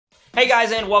Hey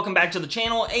guys, and welcome back to the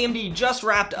channel. AMD just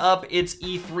wrapped up its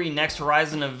E3 Next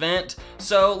Horizon event,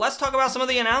 so let's talk about some of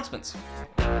the announcements.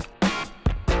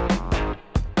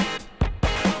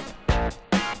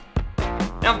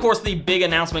 Now, of course, the big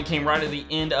announcement came right at the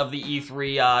end of the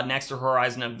E3 Next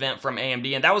Horizon event from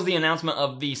AMD, and that was the announcement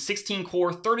of the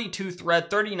 16-core,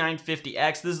 32-thread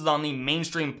 3950X. This is on the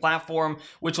mainstream platform,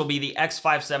 which will be the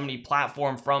X570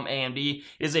 platform from AMD.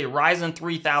 It is a Ryzen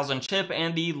 3000 chip,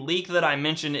 and the leak that I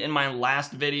mentioned in my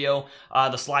last video,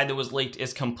 the slide that was leaked,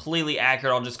 is completely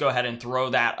accurate. I'll just go ahead and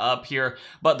throw that up here.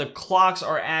 But the clocks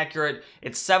are accurate.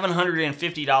 It's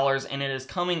 $750, and it is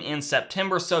coming in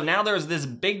September. So now there's this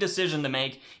big decision to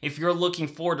make. If you're looking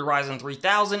forward to Ryzen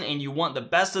 3000 and you want the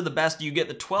best of the best, do you get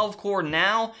the 12 core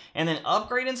now and then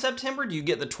upgrade in September? Do you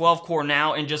get the 12 core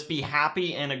now and just be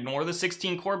happy and ignore the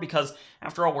 16 core? Because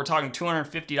after all, we're talking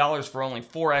 $250 for only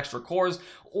 4 extra cores.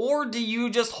 Or do you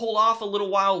just hold off a little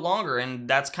while longer? And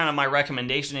that's kind of my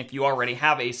recommendation if you already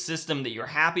have a system that you're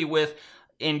happy with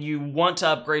and you want to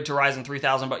upgrade to Ryzen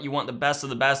 3000, but you want the best of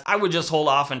the best. I would just hold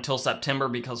off until September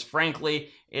because frankly,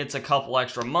 it's a couple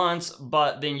extra months,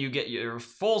 but then you get your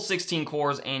full 16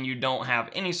 cores and you don't have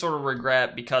any sort of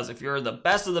regret, because if you're the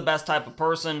best of the best type of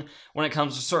person when it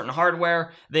comes to certain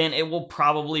hardware, then it will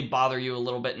probably bother you a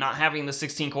little bit not having the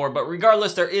 16 core. But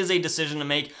regardless, there is a decision to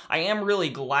make. I am really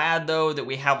glad though that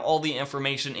we have all the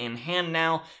information in hand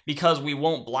now, because we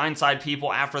won't blindside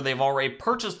people after they've already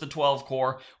purchased the 12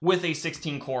 core with a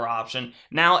 16 core option.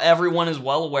 Now everyone is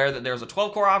well aware that there's a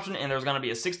 12 core option and there's going to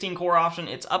be a 16 core option.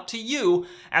 It's up to you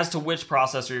as to which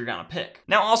processor you're gonna pick.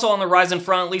 Now, also on the Ryzen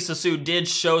front, Lisa Su did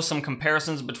show some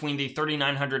comparisons between the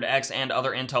 3900X and other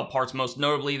Intel parts, most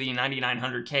notably the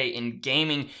 9900K in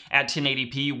gaming at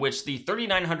 1080p, which the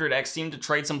 3900X seemed to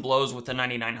trade some blows with the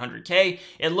 9900K.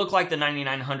 It looked like the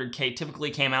 9900K typically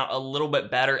came out a little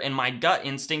bit better, and my gut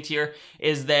instinct here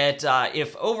is that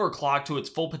if overclocked to its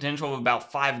full potential of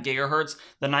about 5 gigahertz,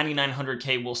 the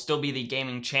 9900K will still be the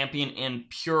gaming champion in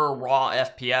pure raw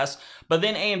FPS. But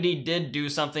then AMD did do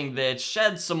something that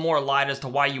sheds some more light as to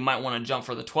why you might want to jump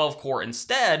for the 12 core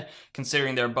instead,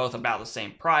 considering they're both about the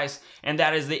same price. And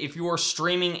that is that if you are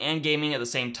streaming and gaming at the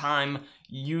same time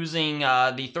using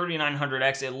the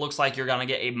 3900X, it looks like you're going to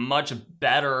get a much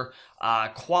better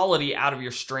quality out of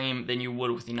your stream than you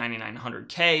would with the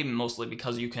 9900K, mostly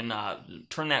because you can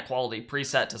turn that quality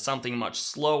preset to something much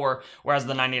slower, whereas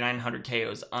the 9900K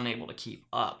was unable to keep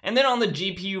up. And then on the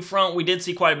GPU front, we did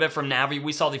see quite a bit from Navi.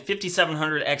 We saw the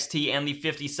 5700 XT and the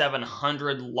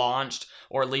 5700 launched,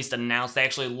 or at least announced. They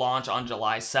actually launch on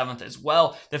July 7th as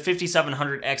well. The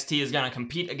 5700 XT is going to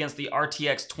compete against the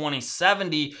RTX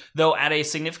 2070, though at a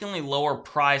significantly lower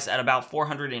price at about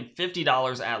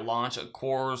 $450 at launch. Of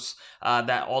course,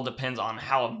 that all depends on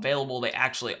how available they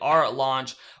actually are at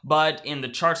launch, but in the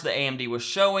charts that AMD was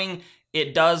showing,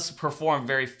 it does perform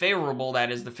very favorable.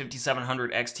 That is, the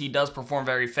 5700 XT does perform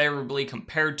very favorably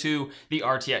compared to the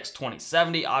RTX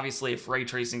 2070. Obviously, if ray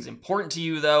tracing is important to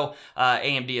you though,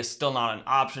 AMD is still not an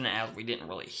option, as we didn't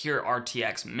really hear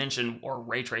RTX mentioned, or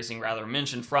ray tracing rather,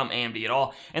 mentioned from AMD at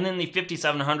all. And then the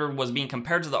 5700 was being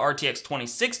compared to the RTX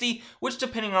 2060, which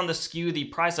depending on the SKU, the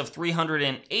price of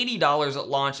 $380 at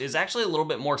launch is actually a little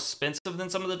bit more expensive than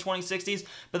some of the 2060s,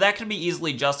 but that could be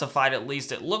easily justified. At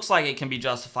least it looks like it can be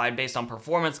justified based on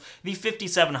performance. The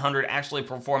 5700 actually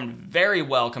performed very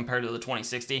well compared to the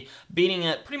 2060, beating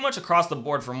it pretty much across the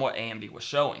board from what AMD was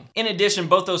showing. In addition,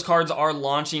 both those cards are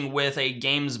launching with a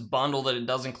games bundle that it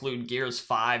does include Gears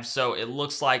 5, so it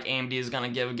looks like AMD is going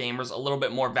to give gamers a little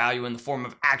bit more value in the form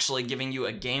of actually giving you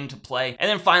a game to play. And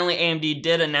then finally, AMD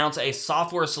did announce a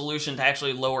software solution to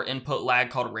actually lower input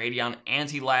lag called Radeon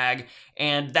Ante Lag,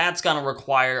 and that's going to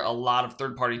require a lot of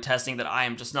third-party testing that I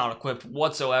am just not equipped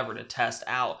whatsoever to test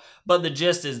out. But the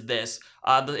gist is this.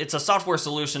 It's a software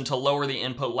solution to lower the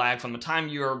input lag from the time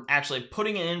you're actually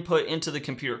putting an input into the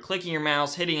computer, clicking your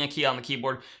mouse, hitting a key on the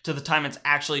keyboard, to the time it's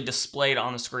actually displayed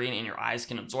on the screen and your eyes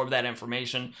can absorb that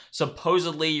information.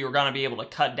 Supposedly, you're going to be able to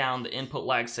cut down the input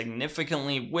lag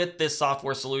significantly with this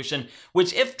software solution,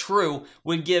 which, if true,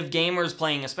 would give gamers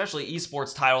playing especially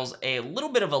esports titles a little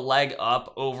bit of a leg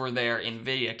up over their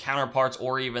NVIDIA counterparts,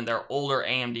 or even their older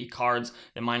AMD cards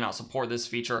that might not support this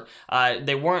feature.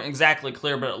 They weren't exactly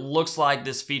clear, but it looks like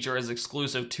this feature is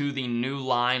exclusive to the new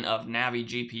line of Navi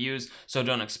GPUs, so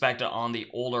don't expect it on the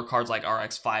older cards like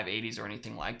RX 580s or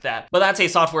anything like that. But that's a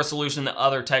software solution that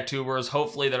other tech tubers,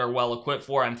 hopefully, that are well equipped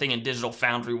for. I'm thinking Digital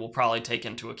Foundry will probably take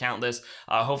into account this.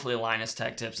 Hopefully Linus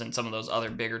Tech Tips and some of those other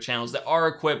bigger channels that are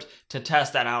equipped to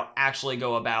test that out actually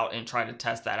go about and try to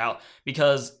test that out,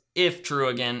 because if true,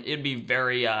 again, it'd be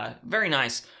very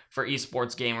nice for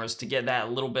esports gamers to get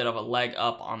that little bit of a leg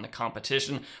up on the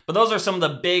competition. But those are some of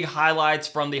the big highlights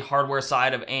from the hardware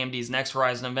side of AMD's Next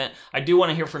Horizon event. I do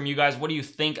want to hear from you guys. What do you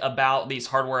think about these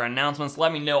hardware announcements?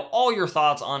 Let me know all your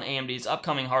thoughts on AMD's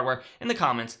upcoming hardware in the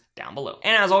comments down below.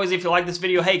 And as always, if you like this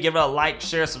video, hey, give it a like,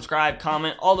 share, subscribe,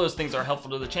 comment. All those things are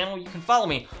helpful to the channel. You can follow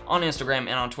me on Instagram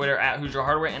and on Twitter at Hoosier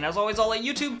Hardware. And as always, I'll let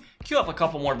YouTube queue up a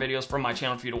couple more videos from my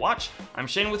channel for you to watch. I'm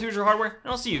Shane with Hoosier Hardware,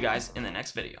 and I'll see you guys in the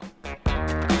next video.